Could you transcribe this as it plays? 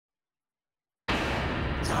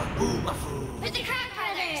Zoboomafoo with the Kratt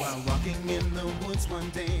Brothers. While walking in the woods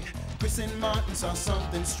one day, Chris and Martin saw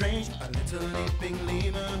something strange. A little leaping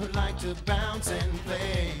lemur who liked to bounce and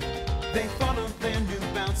play. They followed their new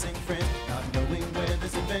bouncing friend, not knowing where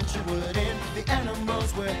this adventure would end. The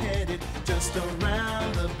animals were headed just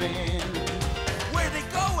around the bend. Where are they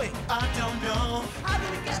going? I don't know. How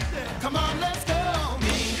did we get there? Come on, let's go.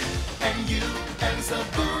 Me and you and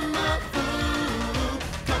Zoboomafoo.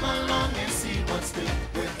 Come along and see what's new.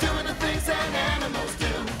 We're doing the things that animals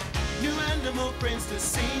do. New animal friends to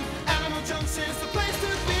see. Animal Junction's the place to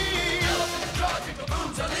be. Elephants charging,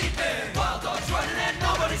 baboons are leaping. Wild dogs running and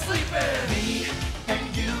nobody's sleeping. Me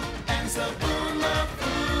and you and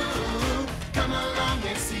Zoboomafoo. Come along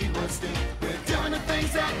and see what's new. We're doing the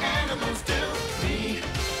things that animals do. Me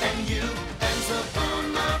and you and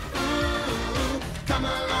Zoboomafoo. Come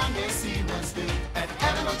along and see what's new. At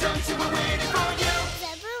Animal Junction, we're waiting for you.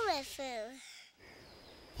 Zoboomafoo.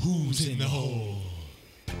 Who's in the hole?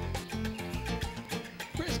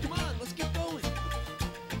 Chris, come on, let's get going.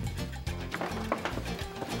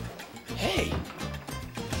 Hey,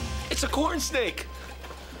 it's a corn snake.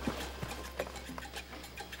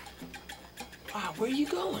 Wow, where are you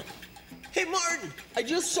going? Hey, Martin, I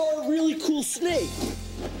just saw a really cool snake.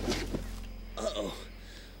 Uh-oh,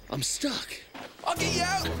 I'm stuck. I'll get you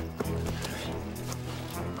out.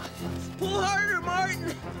 Pull harder,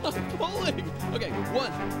 Martin. I'm pulling. Okay,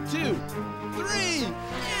 1, 2, 3.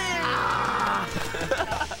 Yeah!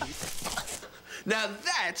 Now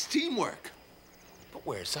that's teamwork. But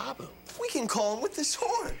where's Zoboo? We can call him with this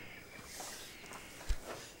horn.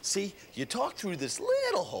 See, you talk through this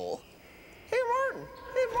little hole. Hey, Martin.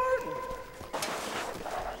 Hey, Martin.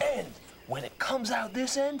 And when it comes out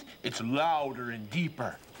this end, it's louder and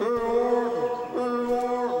deeper.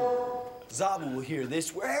 Zoboo will hear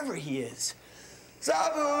this wherever he is.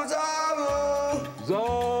 Zoboo, Zoboo!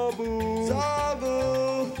 Zoboo!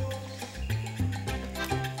 Zoboo!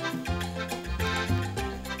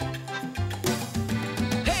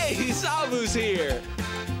 Hey, Zoboo's here.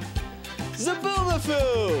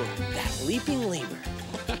 Zoboomafoo, that leaping lemur.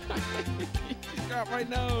 He's got my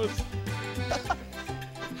nose.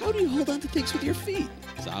 How do you hold on to things with your feet,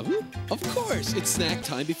 Zoboo? Of course, it's snack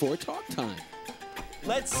time before talk time.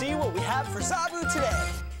 Let's see what we have for Zoboo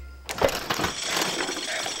today.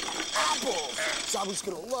 Apples! Zoboo's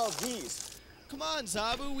gonna love these. Come on,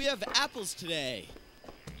 Zoboo, we have apples today.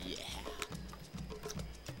 Yeah.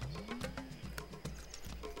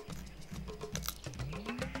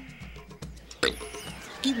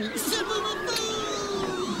 Give me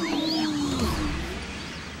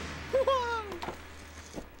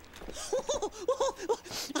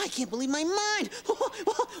I can't believe my mind.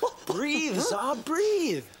 Breathe, Zob,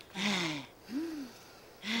 breathe.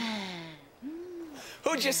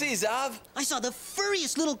 Who'd you see, Zob? I saw the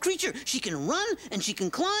furriest little creature. She can run and she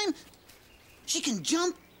can climb. She can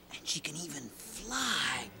jump and she can even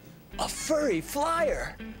fly. A furry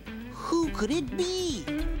flyer. Who could it be?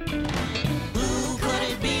 Who could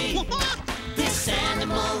it be? This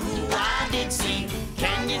animal who I did see.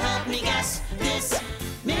 Can you help me guess this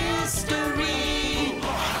mystery?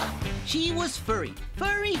 She was furry,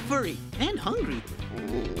 and hungry.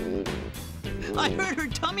 I heard her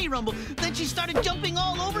tummy rumble. Then she started jumping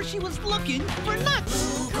all over. She was looking for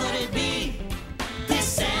nuts. Who could it be?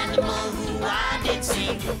 This animal who I did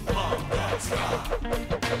see.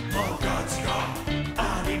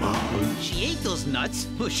 She ate those nuts.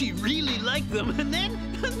 Well, she really liked them. And then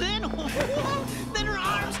her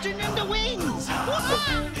arms turned into wings.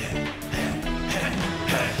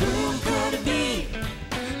 Who could it be?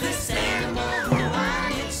 This animal who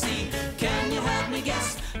I did see. Can you help me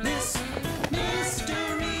guess this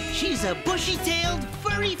mystery? She's a bushy-tailed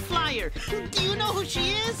furry flyer. Do you know who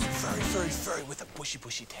she is? Furry with a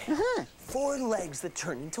bushy tail. 4 legs that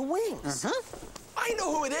turn into wings. I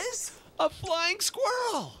know who it is. A flying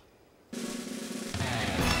squirrel.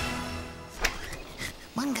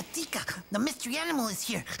 Mangatika, the mystery animal is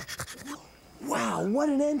here. Wow, what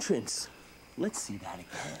an entrance. Let's see that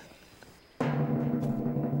again.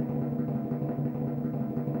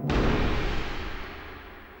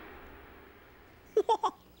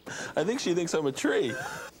 I think she thinks I'm a tree.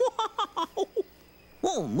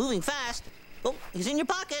 Whoa, moving fast. Oh, he's in your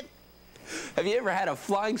pocket. Have you ever had a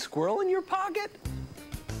flying squirrel in your pocket?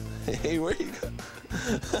 Hey, where you go?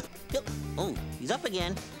 Yep. Oh, he's up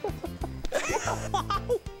again.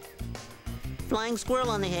 Flying squirrel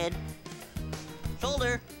on the head.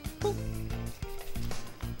 Shoulder. Ooh.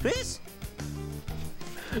 Chris?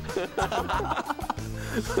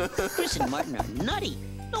 Chris and Martin are nutty.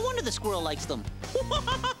 No wonder the squirrel likes them.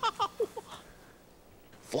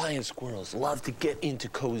 Flying squirrels love to get into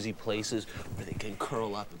cozy places where they can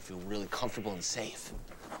curl up and feel really comfortable and safe.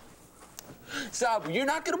 Zoboo, you're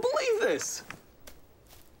not gonna believe this.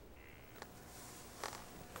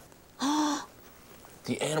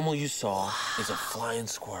 The animal you saw is a flying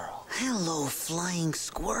squirrel. Hello, flying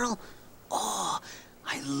squirrel. Oh,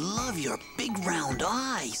 I love your big round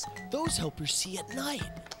eyes. Those help her see at night.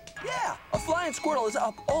 Yeah, a flying squirrel is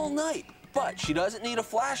up all night, but she doesn't need a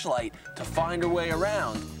flashlight to find her way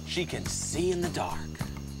around. She can see in the dark.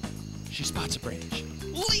 She spots a branch,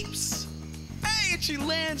 leaps, hey, and she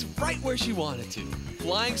lands right where she wanted to.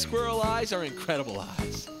 Flying squirrel eyes are incredible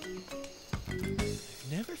eyes.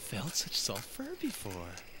 Never felt such soft fur before.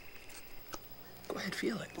 Go ahead,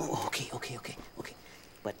 feel it. Oh, okay.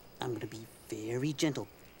 But I'm gonna be very gentle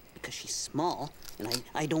because she's small and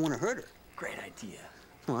I don't want to hurt her. Great idea.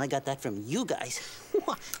 Well, I got that from you guys.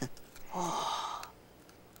 Oh.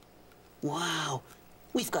 Wow,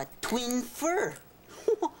 we've got twin fur.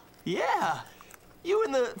 Yeah, you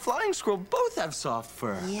and the flying squirrel both have soft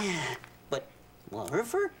fur. Yeah, but, well, her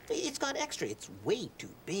fur, it's got extra. It's way too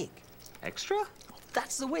big. Extra?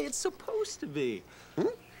 That's the way it's supposed to be.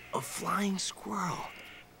 A flying squirrel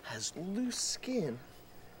has loose skin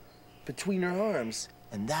between her arms,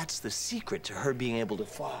 and that's the secret to her being able to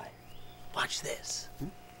fly. Watch this.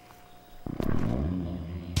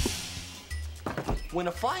 When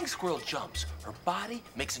a flying squirrel jumps, her body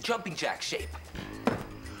makes a jumping jack shape.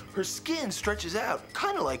 Her skin stretches out,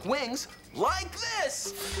 kind of like wings, like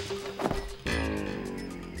this.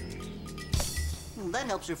 Well, that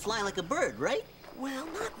helps her fly like a bird, right? Well,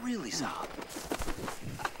 not really, Zob.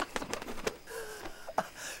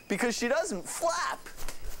 Because she doesn't flap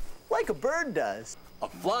like a bird does. A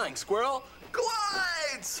flying squirrel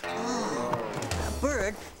glides! A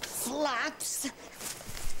bird flaps,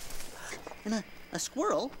 and a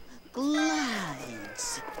squirrel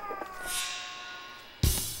glides.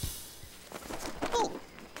 Oh,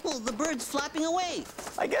 well, the bird's flapping away.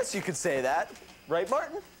 I guess you could say that. Right,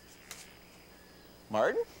 Martin?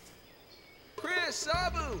 Martin? Chris,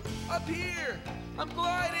 Zoboo, up here! I'm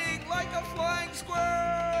gliding like a flying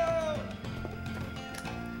squirrel!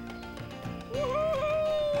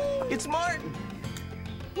 Woohoo! It's Martin.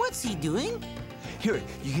 What's he doing? Here,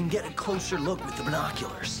 you can get a closer look with the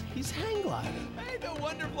binoculars. He's hang gliding. Hey, no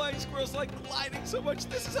wonder flying squirrels like gliding so much.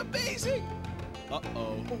 This is amazing.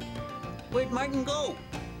 Uh-oh. Where'd Martin go?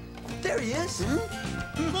 There he is.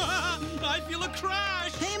 I feel a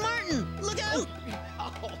crash! Hey, Martin, look out!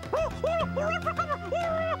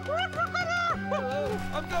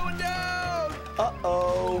 I'm going down!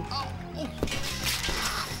 Uh-oh.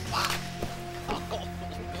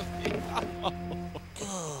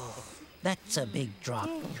 That's a big drop.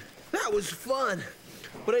 That was fun.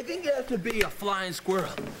 But I think you have to be a flying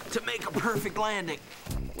squirrel to make a perfect landing.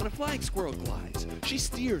 When a flying squirrel glides, she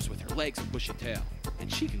steers with her legs and bushy tail,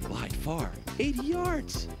 and she can glide far, 80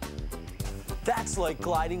 yards. That's like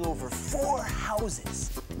gliding over 4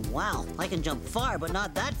 houses. Wow, I can jump far, but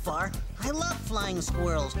not that far. I love flying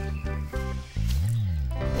squirrels.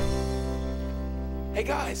 Hey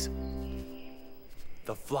guys,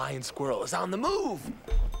 the flying squirrel is on the move.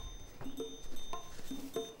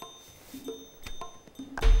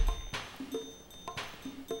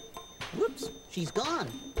 Whoops, she's gone.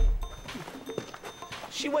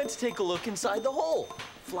 She went to take a look inside the hole.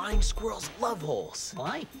 Flying squirrels love holes.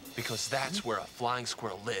 Why? Because that's where a flying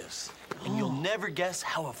squirrel lives. And you'll never guess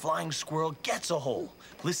how a flying squirrel gets a hole.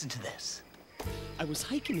 Listen to this. I was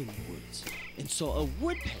hiking in the woods and saw a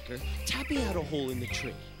woodpecker tapping out a hole in the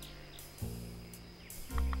tree.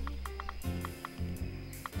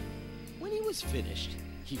 When he was finished,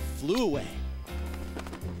 he flew away.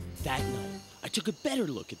 That night, I took a better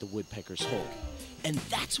look at the woodpecker's hole, and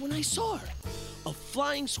that's when I saw her. A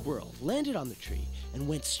flying squirrel landed on the tree and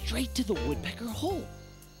went straight to the woodpecker hole.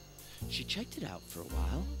 She checked it out for a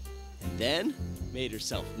while, and then made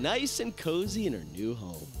herself nice and cozy in her new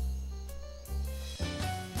home.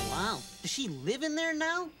 Wow, does she live in there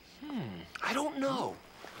now? I don't know.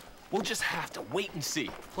 We'll just have to wait and see.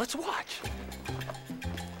 Let's watch.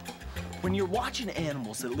 When you're watching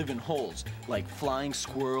animals that live in holes, like flying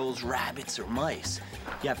squirrels, rabbits, or mice,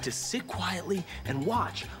 you have to sit quietly and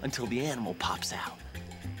watch until the animal pops out.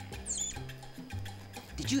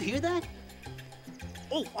 Did you hear that?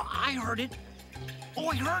 Oh, I heard it. Oh,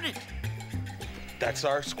 I heard it. That's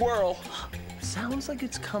our squirrel. Sounds like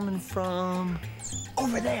it's coming from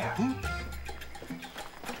over there.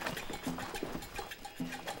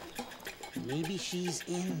 Maybe she's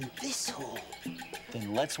in this hole.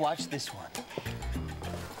 Then let's watch this one.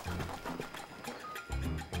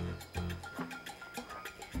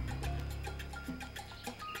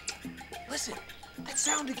 Listen, that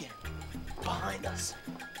sound again. Behind us.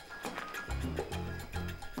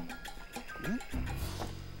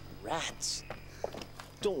 Rats.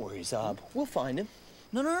 Don't worry, Zob. We'll find him.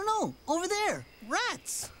 No, no, no, no. Over there.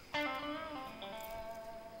 Rats.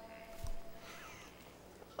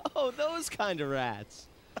 Oh, those kind of rats.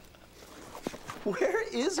 Where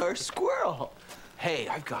is our squirrel? Hey,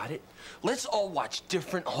 I've got it. Let's all watch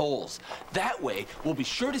different holes. That way, we'll be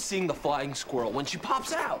sure to see the flying squirrel when she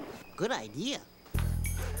pops out. Good idea.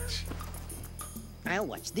 I'll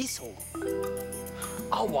watch this hole.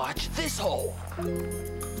 I'll watch this hole.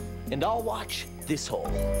 And I'll watch this hole.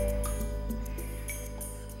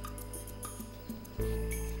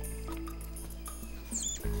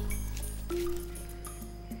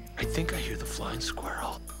 I think I hear the flying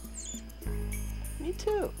squirrel. Me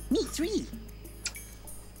too. Me three.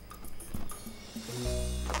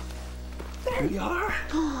 There you are.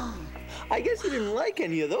 I guess you didn't like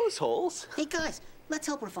any of those holes. Hey, guys, let's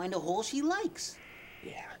help her find a hole she likes.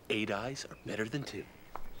 Yeah, 8 eyes are better than 2.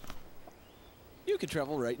 You could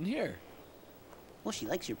travel right in here. Well, she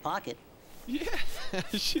likes your pocket. Yeah,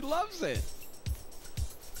 she loves it.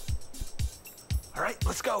 All right,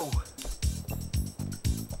 let's go.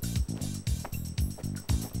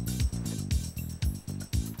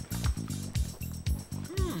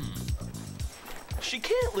 She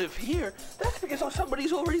can't live here. That's because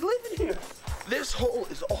somebody's already living here. This hole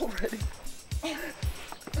is already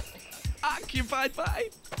Occupied by...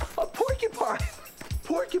 a porcupine.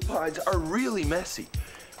 Porcupines are really messy.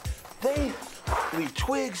 They leave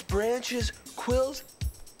twigs, branches, quills,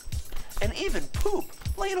 and even poop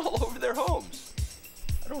laying all over their homes.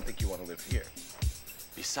 I don't think you want to live here.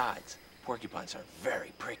 Besides, porcupines are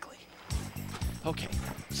very prickly. Okay,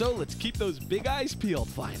 so let's keep those big eyes peeled,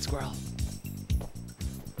 flying squirrel.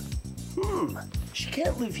 She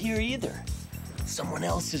can't live here either. Someone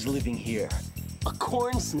else is living here. A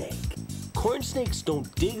corn snake. Corn snakes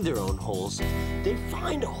don't dig their own holes. They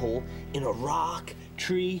find a hole in a rock,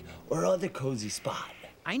 tree, or other cozy spot.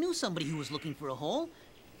 I knew somebody who was looking for a hole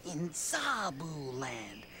in Zoboo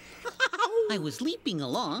land. I was leaping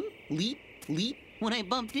along, leap, leap, when I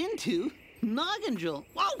bumped into Noggingel.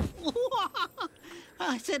 Whoa!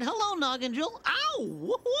 I said, hello, Noggingel. Ow!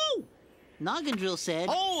 Whoa! Noggingel said,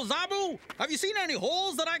 Oh, Zoboo, have you seen any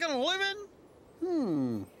holes that I can live in?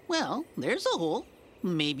 well, there's a hole.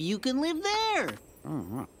 Maybe you can live there.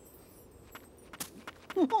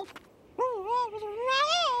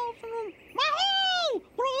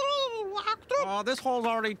 Oh, this hole's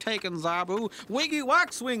already taken, Zoboo. Wiggy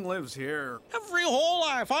Waxwing lives here. Every hole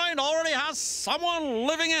I find already has someone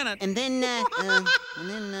living in it. And then, I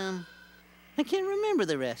can't remember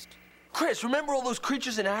the rest. Chris, remember all those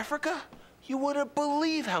creatures in Africa? You wouldn't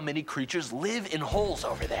believe how many creatures live in holes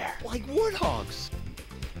over there. Like warthogs.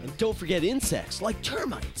 And don't forget insects like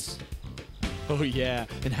termites. Oh yeah,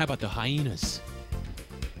 and how about the hyenas?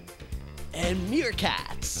 And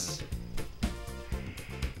meerkats.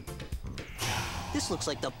 This looks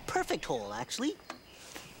like the perfect hole, actually.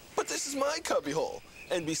 But this is my cubby hole.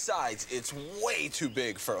 And besides, it's way too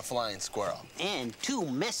big for a flying squirrel. And too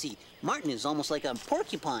messy. Martin is almost like a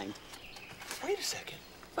porcupine. Wait a second.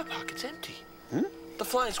 My pocket's empty. The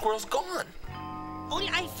flying squirrel's gone. Oh,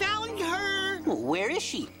 I found her! Well, where is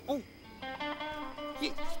she? Oh.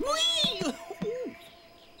 Whee!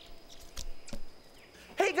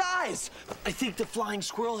 Hey, guys! I think the flying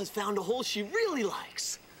squirrel has found a hole she really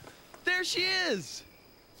likes. There she is.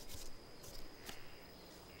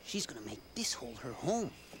 She's gonna make this hole her home.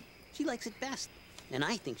 She likes it best. And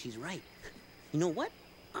I think she's right. You know what?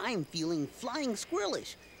 I'm feeling flying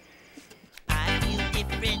squirrelish. I feel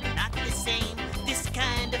different, not the same. This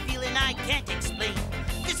kind of feeling I can't explain.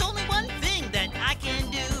 There's only one thing that I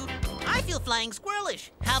can do. I feel flying squirrelish.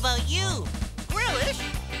 How about you? Squirrelish?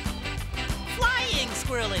 Flying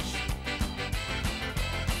squirrelish.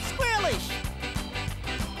 Squirrelish.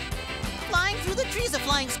 Flying through the trees, a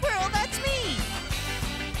flying squirrel, that's me.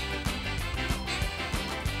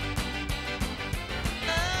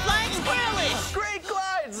 Flying squirrelish. Great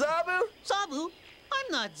glide, Zoboo! Zoboo?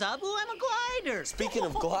 I'm not Zoboo, I'm a glider. Speaking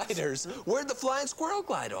of gliders, where'd the flying squirrel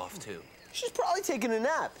glide off to? She's probably taking a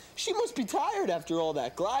nap. She must be tired after all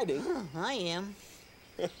that gliding. I am.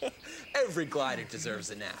 Every glider deserves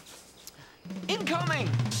a nap. Incoming!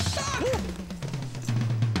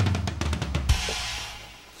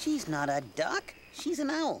 She's not a duck. She's an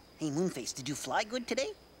owl. Hey, Moonface, did you fly good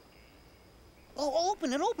today? Oh,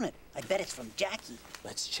 open it. I bet it's from Jackie.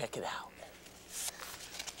 Let's check it out.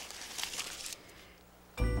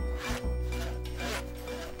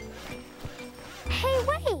 Hey,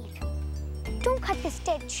 wait! Don't cut this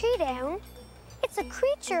dead tree down. It's a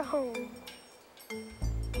creature home.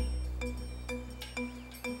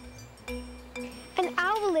 An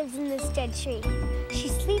owl lives in this dead tree. She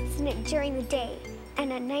sleeps in it during the day,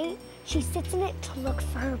 and at night, she sits in it to look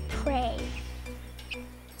for her prey.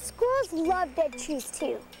 Squirrels love dead trees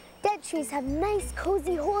too. Dead trees have nice,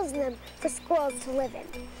 cozy holes in them for squirrels to live in.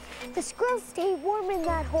 The squirrels stay warm in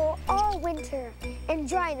that hole all winter and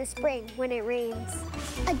dry in the spring when it rains.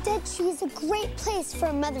 A dead tree is a great place for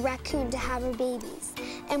a mother raccoon to have her babies.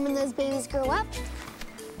 And when those babies grow up,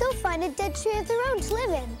 they'll find a dead tree of their own to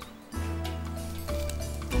live in.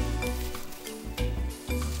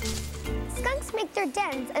 Skunks make their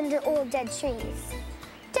dens under old dead trees.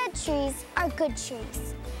 Dead trees are good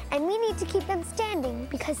trees, and we need to keep them standing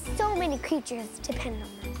because so many creatures depend on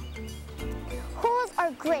them. Holes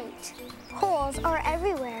are great. Holes are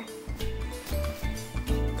everywhere.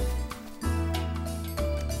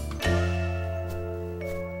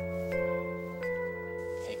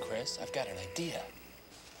 Hey, Chris, I've got an idea.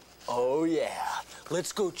 Oh, yeah.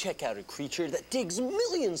 Let's go check out a creature that digs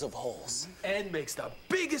millions of holes. And makes the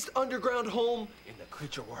biggest underground home in the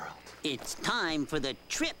creature world. It's time for the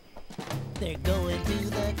trip. They're going to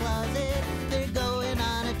the closet. They're going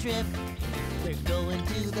on a trip. They're going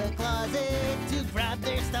to the closet to grab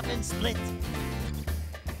their stuff and split.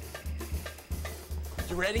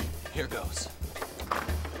 You ready? Here goes.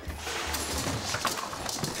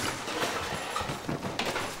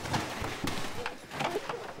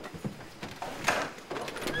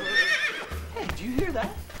 Hey, do you hear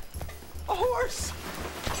that? A horse!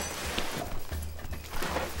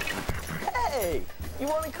 Hey, you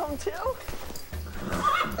want to come too?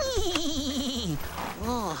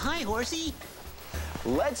 Oh, hi, horsey.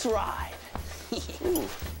 Let's ride. Ooh,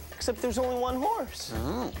 except there's only one horse.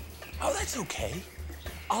 Oh. Oh, that's okay.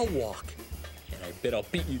 I'll walk. And I bet I'll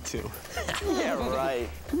beat you too. Yeah, right.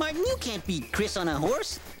 Martin, you can't beat Chris on a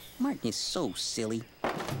horse. Martin is so silly.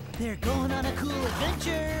 They're going on a cool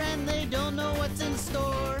adventure and they don't know what's in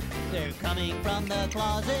store. They're coming from the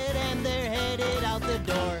closet and they're headed out the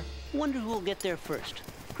door. Wonder who'll get there first,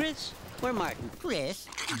 Chris or Martin? Chris.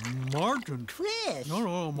 Martin. Chris.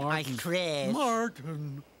 No, Martin. Chris.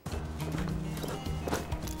 Martin.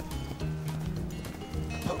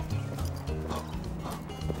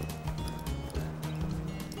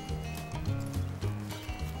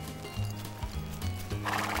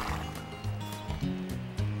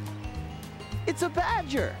 It's a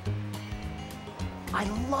badger. I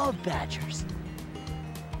love badgers.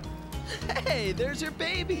 Hey, there's your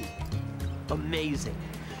baby. Amazing.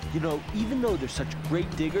 You know, even though they're such great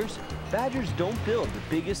diggers, badgers don't build the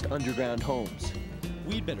biggest underground homes.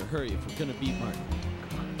 We'd better hurry if we're gonna beat Martin.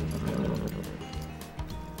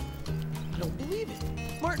 I don't believe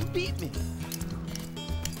it. Martin beat me.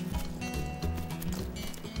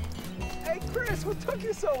 Hey, Chris, what took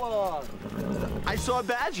you so long? I saw a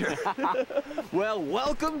badger. Well,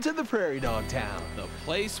 welcome to the Prairie Dog Town. The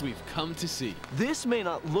place we've come to see. This may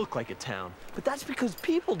not look like a town, but that's because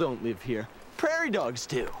people don't live here. Prairie dogs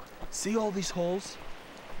do. See all these holes?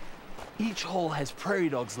 Each hole has prairie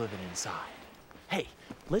dogs living inside. Hey,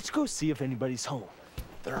 let's go see if anybody's home.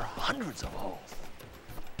 There are hundreds of holes.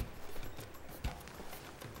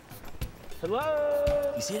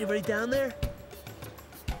 Hello? You see anybody down there?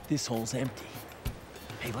 This hole's empty.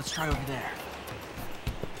 Hey, let's try over there.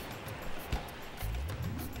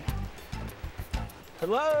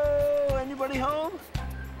 Hello? Anybody home?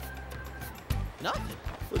 Nothing.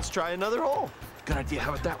 Let's try another hole. Good idea.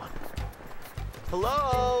 How about that one?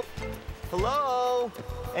 Hello? Hello?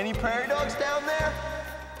 Any prairie dogs down there?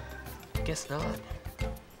 Guess not.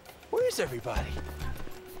 Where's everybody?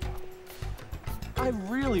 I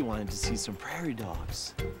really wanted to see some prairie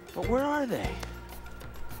dogs, but where are they?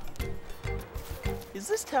 Is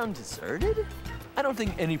this town deserted? I don't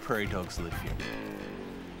think any prairie dogs live here.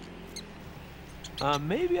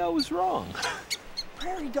 Maybe I was wrong.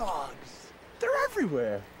 Prairie dogs. They're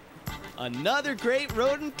everywhere. Another great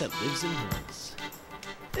rodent that lives in hills.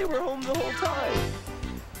 They were home the whole time.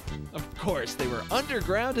 Of course, they were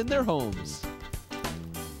underground in their homes.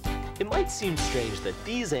 It might seem strange that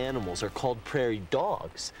these animals are called prairie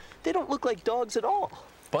dogs. They don't look like dogs at all.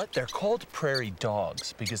 But they're called prairie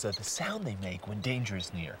dogs because of the sound they make when danger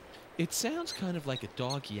is near. It sounds kind of like a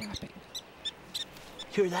dog yapping.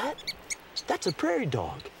 Hear that? That's a prairie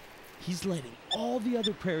dog. He's letting all the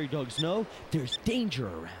other prairie dogs know there's danger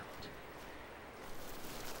around.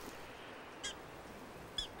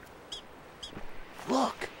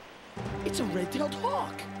 Look. It's a red-tailed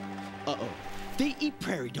hawk. Uh-oh. They eat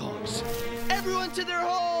prairie dogs. Everyone to their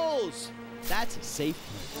holes! That's a safe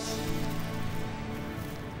place.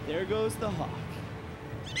 There goes the hawk.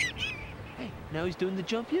 Hey, Now he's doing the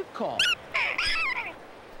jump yip call.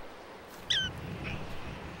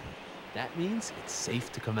 That means it's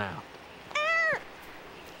safe to come out.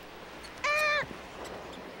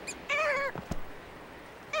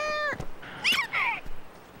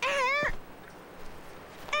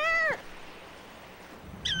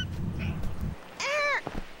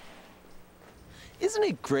 Isn't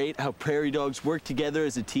it great how prairie dogs work together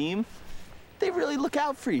as a team? They really look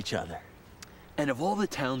out for each other. And of all the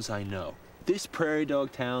towns I know, this prairie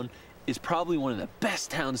dog town is probably one of the best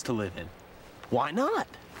towns to live in. Why not?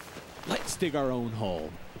 Let's dig our own hole.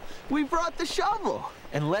 We brought the shovel,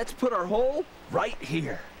 and let's put our hole right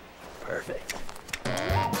here. Perfect.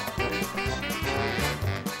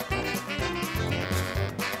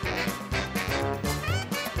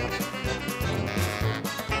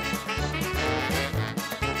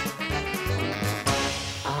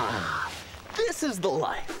 This is the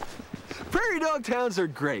life. Prairie dog towns are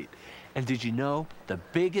great. And did you know the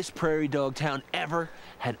biggest prairie dog town ever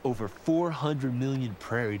had over 400 million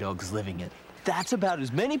prairie dogs living in it? That's about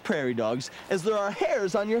as many prairie dogs as there are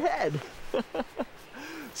hairs on your head.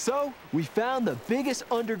 So we found the biggest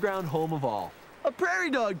underground home of all. A prairie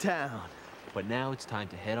dog town. But now it's time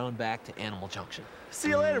to head on back to Animal Junction. See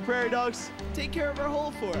you later, prairie dogs. Take care of our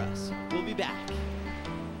hole for us. We'll be back.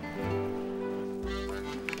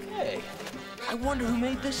 Hey, I wonder who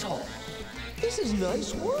made this hole. This is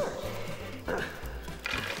nice work.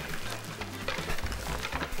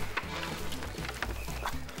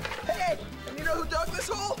 Hey, and you know who dug this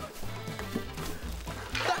hole?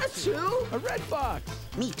 That's who? A red fox.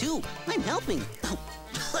 Me too. I'm helping.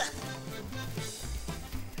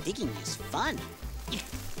 Digging is fun.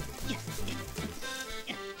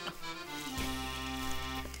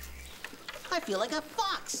 I feel like a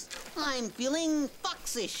fox. I'm feeling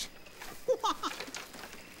foxish.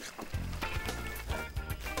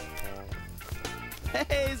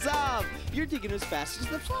 Hey, Zob! You're digging as fast as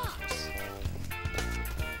the fox.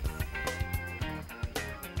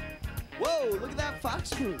 Whoa, look at that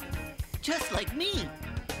fox move. Just like me.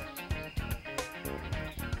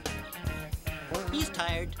 He's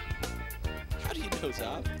tired. How do you know,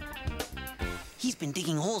 Zob? He's been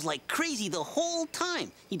digging holes like crazy the whole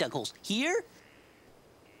time. He dug holes here,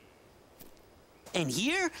 and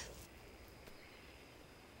here,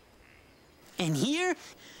 and here.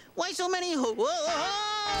 Why so many holes?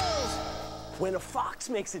 When a fox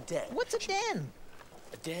makes a den. What's a den?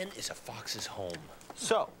 A den is a fox's home.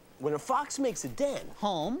 So, when a fox makes a den,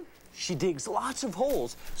 Home? she digs lots of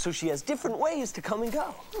holes so she has different ways to come and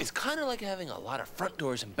go. It's kind of like having a lot of front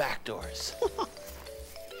doors and back doors.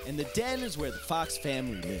 And the den is where the fox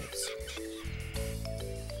family lives.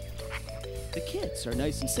 The kids are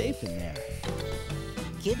nice and safe in there.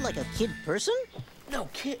 Kid like a kid person? No,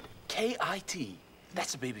 kit. K-I-T.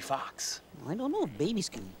 That's a baby fox. I don't know if babies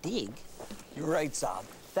can dig. You're right, Zob.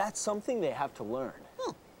 That's something they have to learn.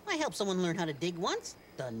 Oh, I helped someone learn how to dig once.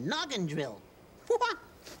 The noggin drill.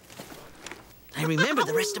 I remember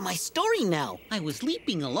the rest of my story now. I was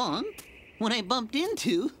leaping along when I bumped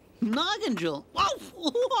into Noggin Drill.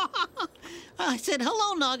 I said,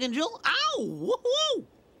 hello, Noggin Drill. Ow! Whoa!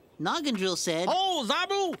 Noggin Drill said, Oh,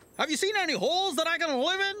 Zoboo, have you seen any holes that I can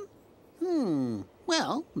live in?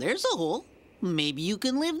 well, there's a hole. Maybe you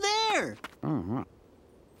can live there. My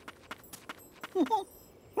hole!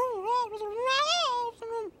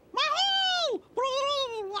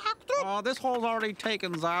 Oh, this hole's already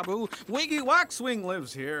taken, Zoboo. Wiggy Waxwing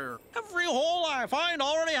lives here. Every hole I find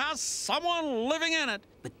already has someone living in it.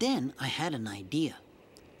 But then I had an idea.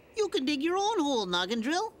 You can dig your own hole, Noggin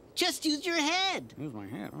Drill. Just use your head. Use my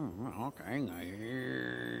head. Oh, okay.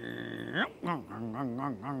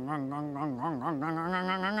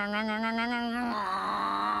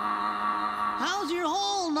 How's your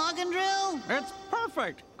hole, Noggin Drill? It's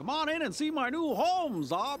perfect. Come on in and see my new home,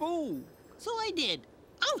 Zoboo. So I did.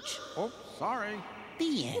 Ouch! Oh, sorry.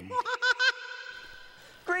 The end.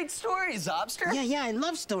 Great story, Zobster. Yeah, I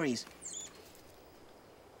love stories.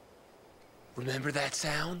 Remember that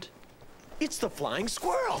sound? It's the flying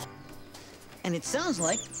squirrel. And it sounds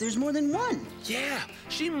like there's more than one. Yeah,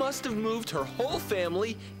 she must have moved her whole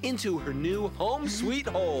family into her new home sweet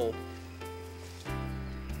hole.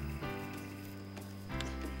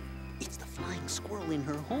 It's the flying squirrel in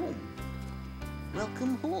her home.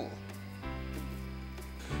 Welcome home.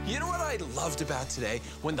 You know what I loved about today?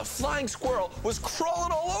 When the flying squirrel was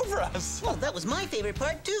crawling all over us. Oh, that was my favorite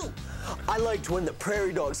part, too. I liked when the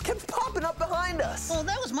prairie dogs kept popping up behind us. Oh,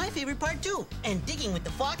 that was my favorite part, too. And digging with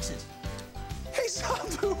the foxes. Hey,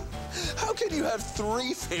 Zoboo, how can you have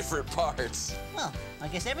 3 favorite parts? Well, I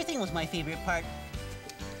guess everything was my favorite part.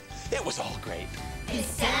 It was all great.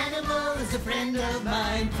 This animal is a friend of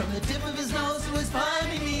mine. From the tip of his nose to his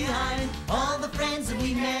climbing behind. All the friends that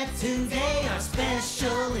we met today are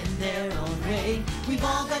special in their own way. We've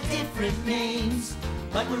all got different names,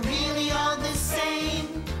 but we're really all the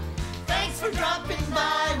same. Thanks for dropping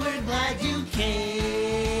by, we're glad you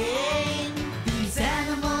came. These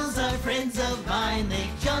animals are friends of mine. They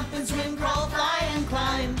jump and swim, crawl, fly and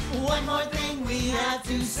climb. One more thing we have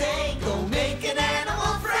to say, go make an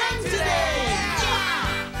animal friend today.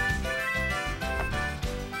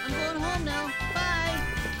 I'm going home now. Bye.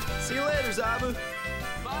 See you later, Zoboo.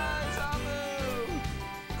 Bye,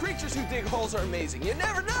 Zoboo! Creatures who dig holes are amazing. You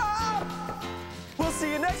never know! We'll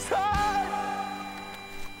see you next time.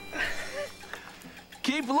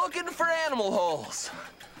 Keep looking for animal holes.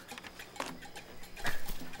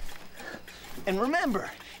 And remember,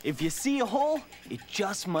 if you see a hole, it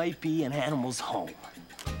just might be an animal's home.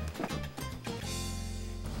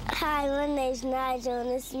 Hi, my name's Nigel, and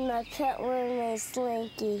this is my pet worm named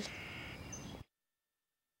Slinky.